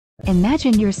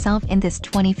Imagine yourself in this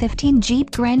 2015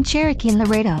 Jeep Grand Cherokee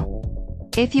Laredo.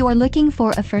 If you are looking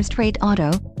for a first-rate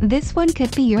auto, this one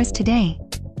could be yours today.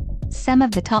 Some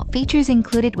of the top features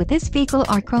included with this vehicle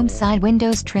are chrome side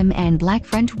windows trim and black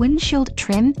front windshield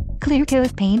trim, clear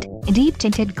coat paint, deep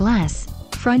tinted glass,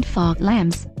 front fog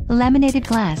lamps, laminated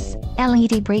glass,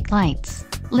 LED brake lights,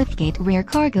 liftgate rear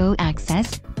cargo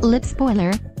access, lip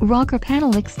spoiler, rocker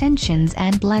panel extensions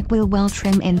and black wheel well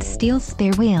trim and steel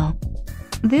spare wheel.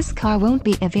 This car won't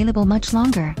be available much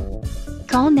longer.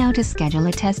 Call now to schedule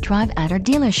a test drive at our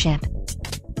dealership.